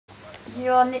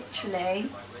You are literally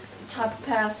the type of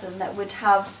person that would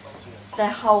have their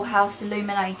whole house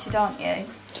illuminated, aren't you?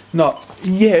 No,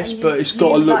 yes, but it's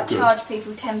got to look good. You charge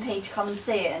people 10p to come and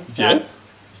see it and stuff.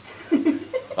 Yeah.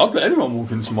 I'd let anyone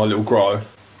walk into my little grow.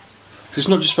 It's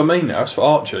not just for me now, it's for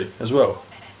Archie as well.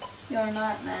 You're a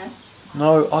nightmare.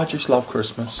 No, I just love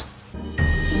Christmas.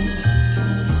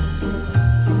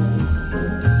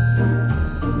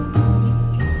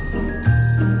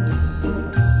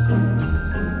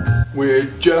 We're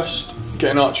just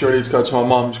getting Archie ready to go to my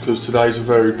mum's because today's a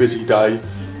very busy day.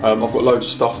 I've got loads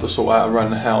of stuff to sort out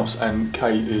around the house and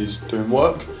Kate is doing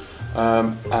work.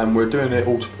 And we're doing it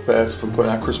all to prepare for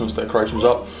putting our Christmas decorations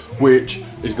up, which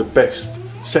is the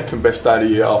second best day of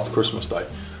the year after Christmas Day,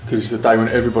 because it's the day when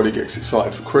everybody gets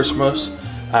excited for Christmas.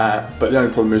 But the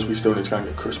only problem is we still need to go and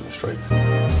get a Christmas tree.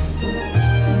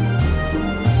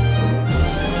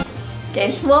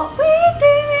 Guess what we're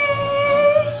doing?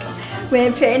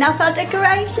 We're putting up our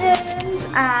decorations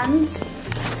and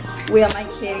we are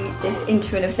making this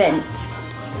into an event.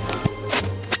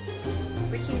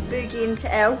 Ricky's boogieing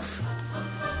to Elf.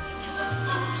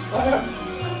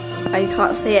 Oh, you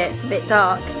can't see it, it's a bit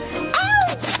dark. Elf!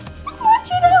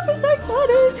 Watching Elf is so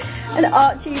funny. And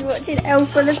Archie's watching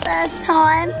Elf for the first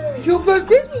time. It's your first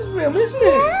Christmas film, isn't it?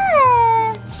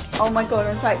 Yeah! Oh my god,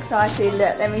 I'm so excited.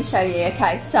 Look, let me show you.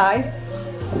 Okay, so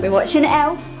we're watching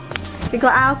Elf. We've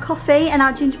got our coffee and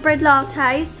our gingerbread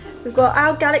lattes. We've got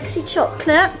our galaxy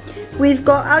chocolate. We've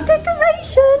got our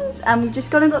decorations. And we've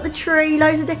just gone and got the tree,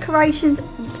 loads of decorations.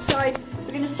 So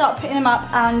we're going to start putting them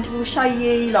up and we'll show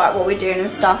you like what we're doing and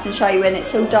stuff and show you when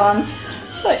it's all done.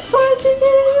 So excited!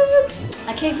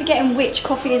 I keep forgetting which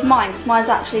coffee is mine because mine's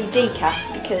actually decaf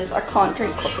because I can't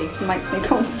drink coffee because it makes me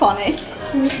go funny.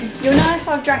 You'll know if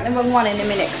I've drank the wrong one in a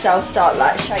minute because I'll start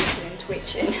like shaking and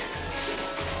twitching.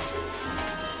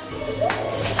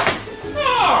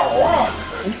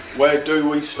 Where do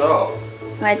we start?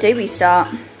 Where do we start?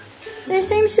 There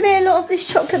seems to be a lot of this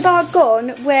chocolate bar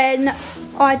gone when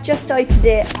I just opened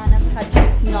it and I've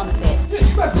had none of it. Yeah,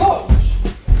 you've had loads.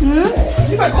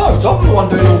 You've had loads. I'm the one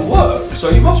doing all the work, so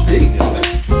you must be eating it.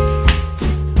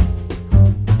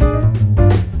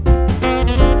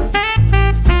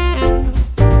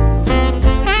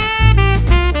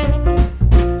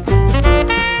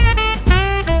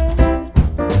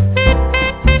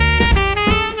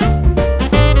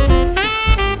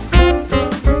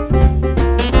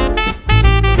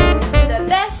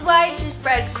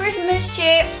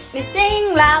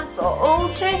 Sing loud for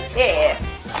all to hear.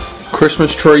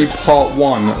 Christmas tree part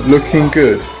 1, looking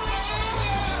good.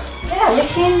 Yeah,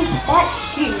 looking quite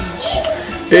huge.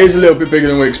 It is a little bit bigger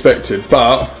than we expected,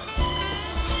 but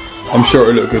I'm sure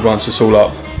it'll look good once it's all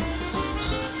up.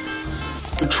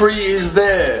 The tree is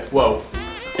there. Well,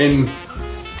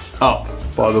 up,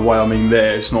 by the way, I mean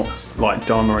there. It's not like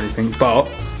done or anything, but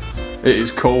it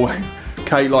is cool.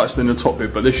 Kate likes it in the top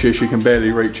bit, but this year she can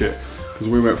barely reach it.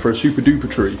 Because we went for a super duper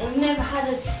tree. I've never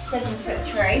had a 7-foot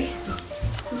tree.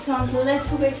 This one's a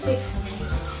little bit big for me.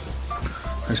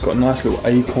 It's got nice little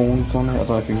acorns on it. I don't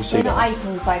know if you can see that. They're not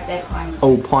acorns, babe, they're pine.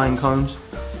 Oh, pine cones.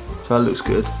 So that looks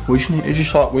good. We just need,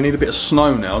 we need a bit of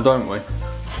snow now, don't we?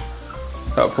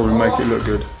 That'll probably make it look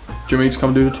good. Do you want me to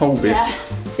come do the tall bits? Yeah.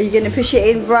 Are you going to push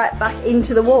it in right back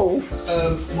into the wall?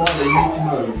 Miley, you need to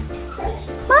move.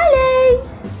 Miley!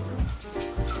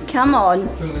 Come on,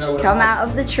 come out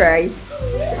of the tree.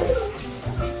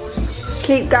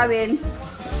 Keep going.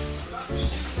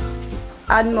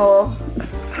 And more.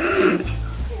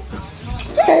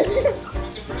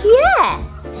 Yeah.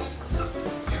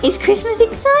 Is Christmas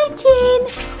exciting?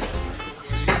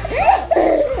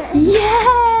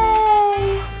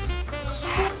 Yay!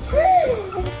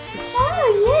 Oh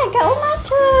yeah, got all my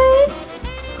toys.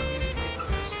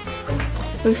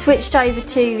 We've switched over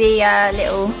to the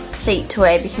little seat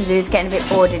toy because he was getting a bit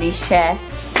bored in his chair.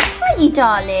 Aren't you,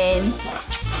 darling?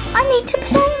 I need to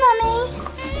play, Mummy.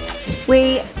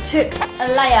 We took a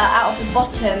layer out of the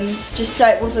bottom just so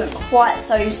it wasn't quite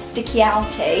so sticky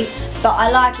outy, but I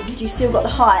like it because you've still got the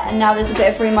height and now there's a bit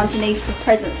of room underneath for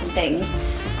presents and things.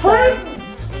 So,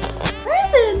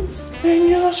 presents! When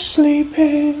you're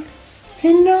sleeping,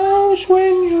 he knows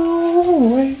when you're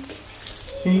awake.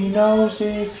 He knows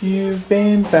if you've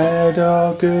been bad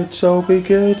or good, so be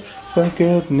good for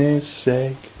goodness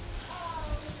sake.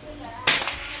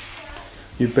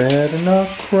 You better not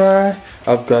cry,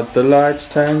 I've got the lights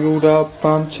tangled up,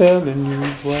 I'm telling you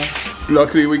why.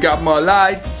 Luckily we got more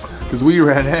lights, because we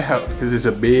ran out, because it's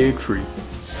a big tree.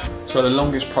 So the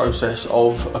longest process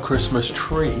of a Christmas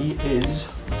tree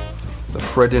is the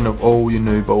threading of all your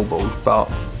new baubles, but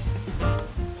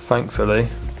thankfully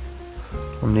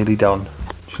I'm nearly done.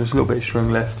 Just a little bit of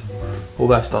string left. All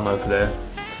that's done over there.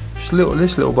 Just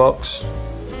this little box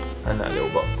and that little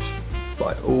box.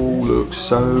 But it all looks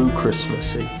so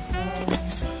Christmassy.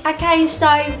 Okay,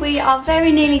 so we are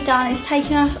very nearly done. It's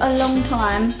taken us a long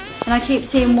time and I keep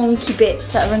seeing wonky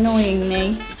bits that are annoying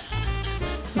me.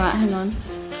 Right, hang on.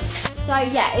 So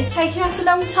yeah, it's taken us a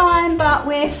long time, but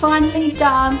we're finally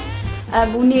done.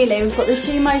 Well, nearly. We've got the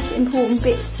two most important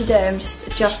bits to do. I'm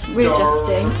just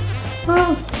readjusting.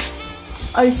 Oh,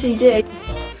 OCD.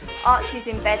 Archie's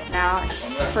in bed now. It's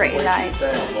pretty late.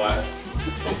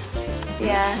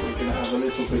 Yeah.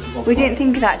 We didn't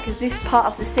think of that because this part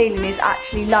of the ceiling is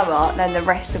actually lower than the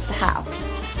rest of the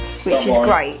house, which is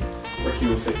great. Ricky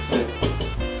will fix it.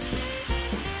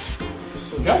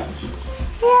 Okay.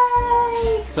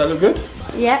 Yay! Does that look good?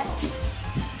 Yep.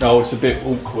 Oh, it's a bit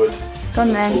awkward.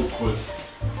 Gone then. Awkward.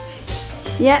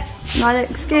 Yep, that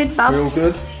looks good, Bubs. We're all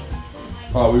good?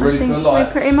 Are we ready for the lights?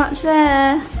 We're pretty much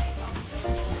there.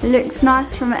 It looks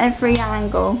nice from every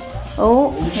angle.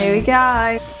 Oh, here we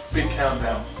go. Big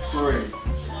countdown. 3.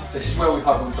 This is where we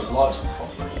hope we put the lights on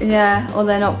properly. Yeah, or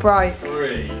they're not broke.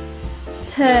 3,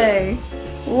 2,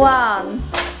 1.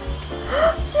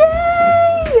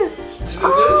 Yay!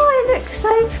 Oh, it looks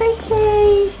so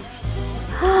pretty.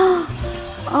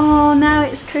 Oh, now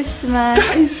it's Christmas.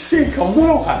 That is sick. I'm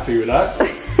well happy with that.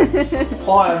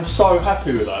 I am so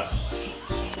happy with that.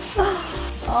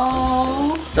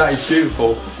 Oh. That is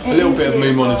beautiful. A little bit of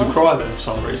me wanted to cry then for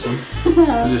some reason.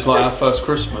 Because it's like our first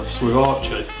Christmas with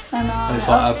Archie. I know. And it's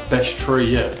like our best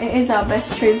tree yet. It is our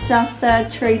best tree. It's our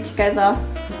third tree together.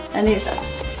 And it's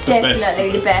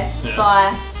definitely the best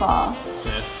by far.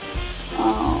 Yeah.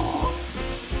 Oh.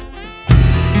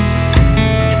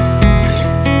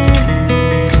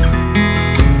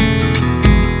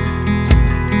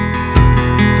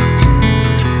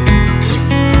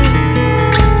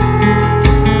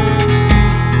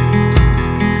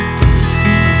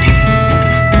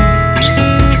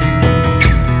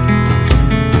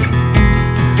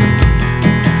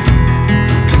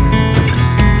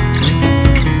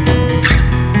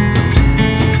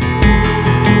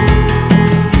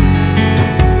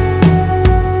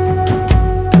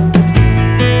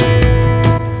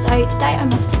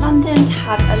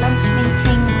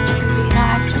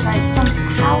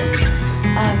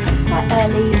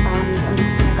 Early, and I'm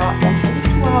just going to go up there for a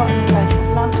little while and then go and have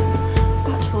lunch.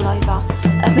 About to fall over.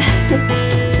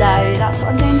 So that's what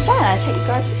I'm doing today. I'll take you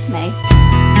guys with me.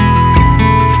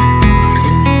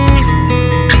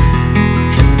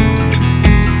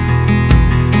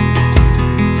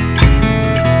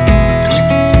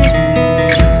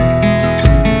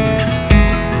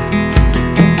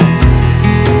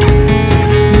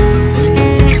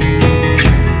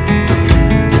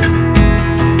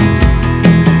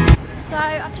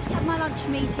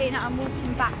 I'm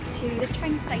walking back to the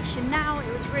train station now.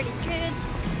 It was really good.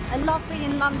 I love being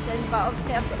in London, but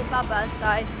obviously I've got the blubber,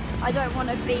 so I don't want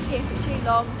to be here for too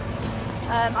long.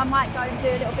 I might go and do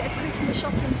a little bit of Christmas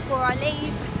shopping before I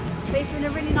leave, but it's been a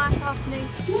really nice afternoon.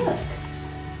 Look!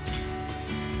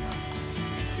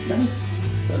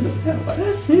 Look that way.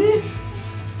 That's it.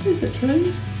 There's the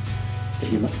tree.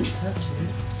 But you mustn't touch it.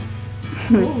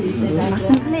 I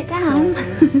mustn't pull it down.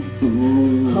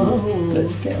 Oh,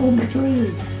 let's get on the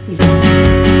tree.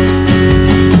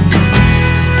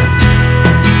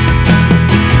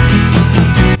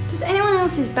 Does anyone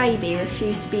else's baby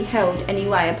refuse to be held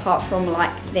anyway apart from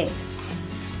like this?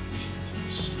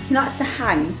 He likes to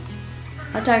hang.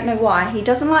 I don't know why. He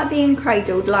doesn't like being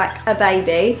cradled like a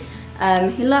baby.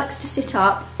 He likes to sit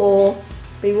up or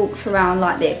be walked around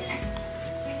like this.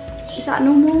 Is that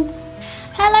normal?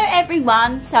 Hello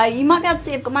everyone, so you might be able to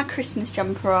see I've got my Christmas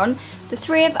jumper on. The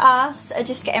three of us are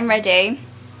just getting ready.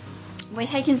 We're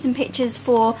taking some pictures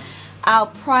for our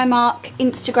Primark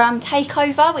Instagram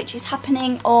takeover, which is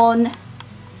happening on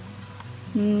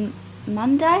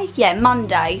Monday? Yeah,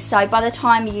 Monday. So by the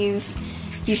time you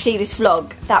see this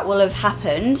vlog, that will have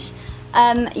happened.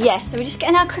 Yeah, so we're just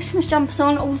getting our Christmas jumpers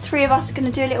on. All three of us are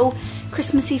going to do a little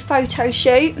Christmassy photo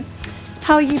shoot.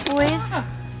 How are you boys?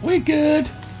 We're good.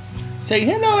 Say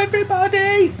hello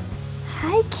everybody.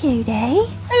 Hi cutie.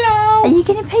 Hello. Are you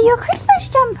going to put your Christmas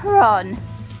jumper on?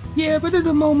 Yeah, but at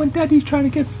the moment Daddy's trying to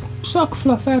get sock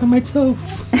fluff out of my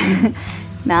toes.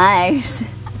 Nice.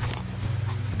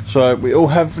 So we all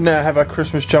now have our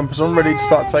Christmas jumpers on, ready to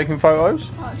start taking photos.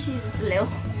 Archie's a little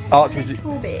Archie's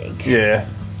big. Yeah.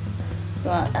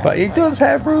 But he does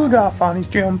have Rudolph on his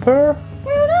jumper.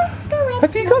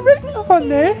 Have you got Rudolph on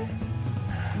there?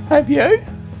 Have you?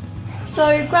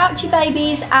 So grouchy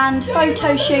babies and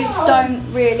photo shoots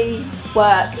don't really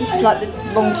work. This is like the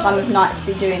wrong time of night to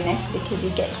be doing this because he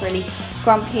gets really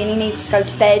grumpy and he needs to go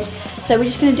to bed. So we're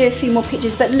just going to do a few more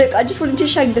pictures. But look, I just wanted to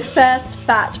show you the first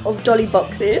batch of dolly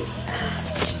boxes.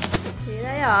 Here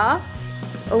they are.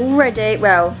 All ready.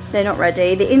 Well, they're not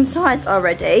ready. The insides are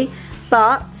ready,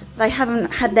 but they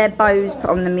haven't had their bows put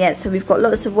on them yet. So we've got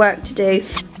lots of work to do,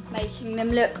 making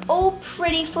them look all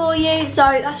pretty for you. So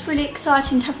that's really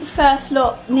exciting to have the first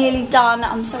lot nearly done.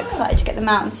 I'm so excited to get them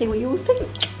out and see what you all think.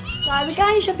 So we're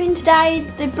going shopping today.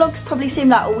 The vlogs probably seem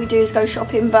like all we do is go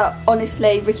shopping, but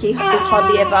honestly Ricky is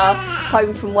hardly ever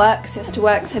home from work, so he has to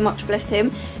work so much, bless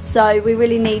him. So we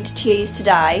really need to choose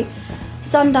today.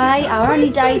 Sunday, our only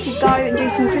day to go and do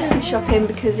some Christmas shopping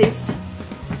because it's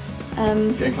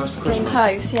getting close to Christmas. Getting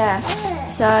close, yeah.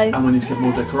 So. And we need to get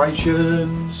more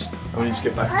decorations. And we need to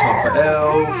get back in time for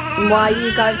elf. Why are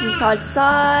you going from side to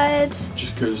side?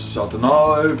 Just because, I don't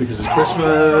know, because it's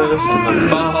Christmas and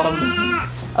fun.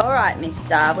 Alright,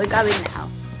 mister, we're going now.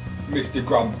 Mr.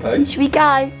 Grumpy. Should we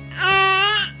go?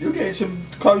 You're getting some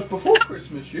clothes before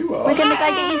Christmas, you are. We're going to go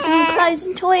get you some clothes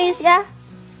and toys, yeah?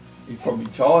 You're probably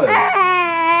tired. You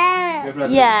haven't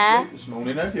had yeah. This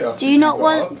morning, have you? Do you not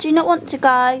want to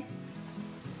go?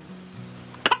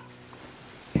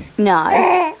 No,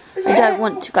 I don't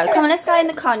want to go. Come on, let's go in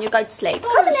the car and you'll go to sleep.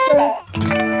 Come on then.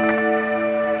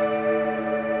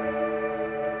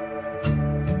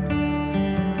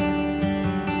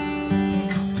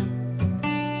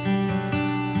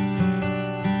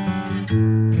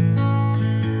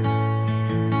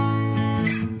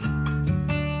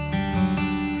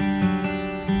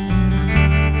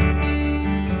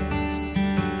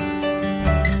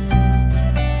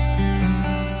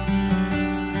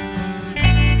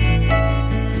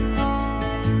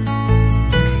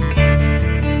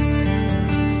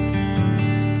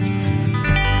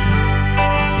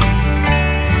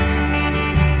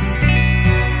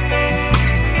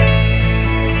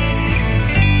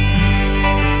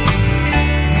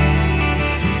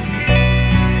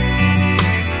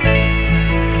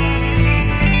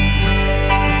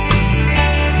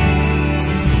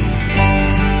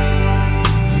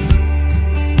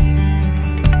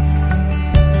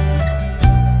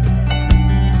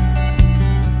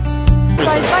 So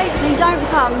basically don't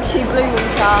come to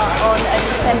Bluewater on a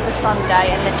December Sunday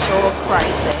unless you're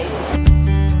crazy.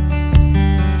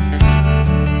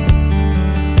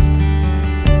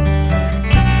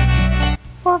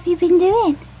 What have you been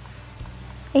doing?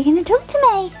 Are you going to talk to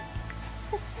me?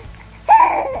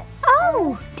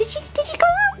 Oh, did you go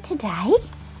out today?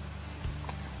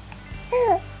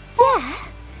 Yeah.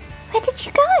 Where did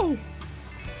you go?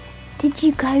 Did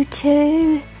you go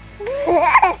to...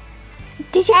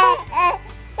 Did you go...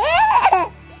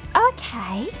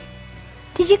 Okay.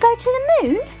 Did you go to the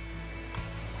moon?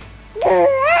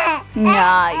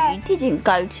 No, you didn't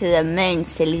go to the moon,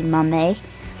 silly mummy.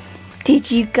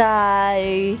 Did you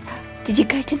go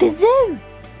to the zoo?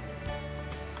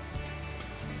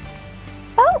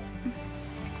 Oh,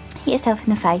 hit yourself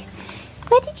in the face.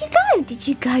 Where did you go? Did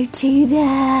you go to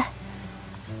the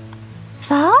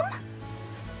farm?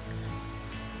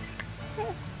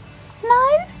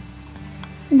 No?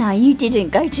 No, you didn't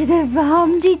go to the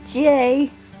farm, did you?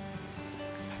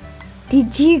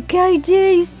 Did you go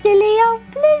to silly old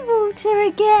Bluewater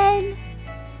again?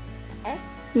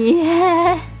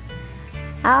 Yeah.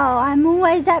 Oh, I'm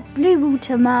always at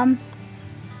Bluewater, Mum.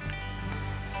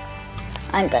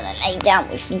 I'm gonna lay down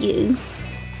with you.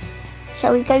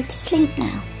 Shall we go to sleep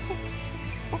now?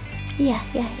 Yeah.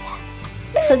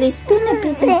 Because it's been a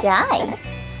busy day.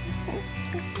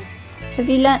 Have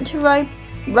you learnt to row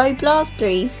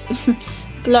raspberries?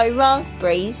 Blow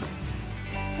raspberries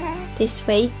this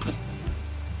week?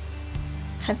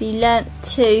 Have you learnt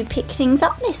to pick things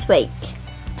up this week?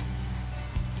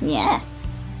 Yeah.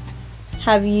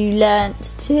 Have you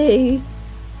learnt to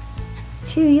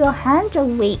chew your hands all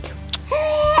week?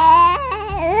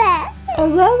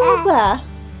 Oh,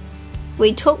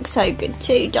 we talk so good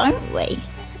too, don't we?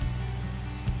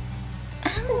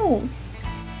 Ow.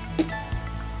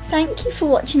 Thank you for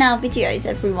watching our videos,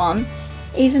 everyone.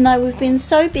 Even though we've been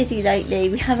so busy lately,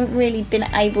 we haven't really been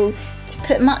able to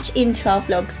put much into our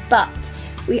vlogs, but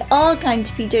we are going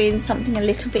to be doing something a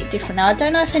little bit different. Now, I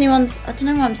don't know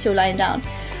why I'm still laying down.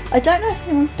 I don't know if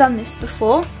anyone's done this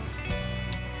before.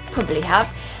 Probably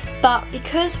have. But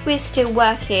because we're still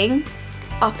working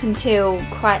up until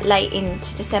quite late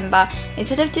into December,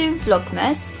 instead of doing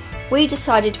Vlogmas, we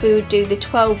decided we would do the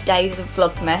 12 days of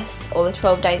Vlogmas, or the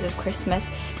 12 days of Christmas.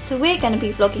 So we're going to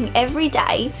be vlogging every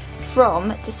day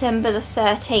from December the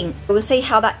 13th. We'll see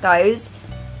how that goes.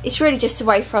 it's really just a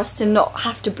way for us to not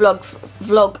have to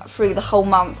vlog through the whole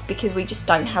month because we just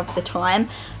don't have the time.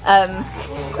 I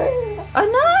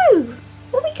know!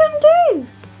 What are we going to do?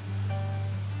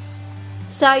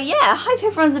 So yeah, I hope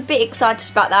everyone's a bit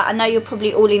excited about that. I know you're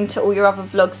probably all into all your other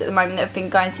vlogs at the moment that have been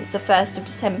going since the 1st of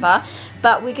December.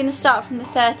 But we're going to start from the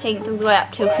 13th all the way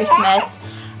up till Christmas.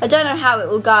 I don't know how it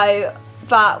will go,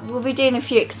 but we'll be doing a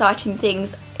few exciting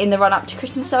things in the run up to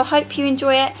Christmas. So I hope you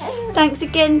enjoy it. Thanks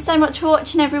again so much for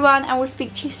watching, everyone, and we'll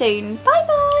speak to you soon. Bye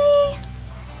bye!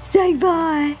 Say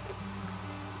bye!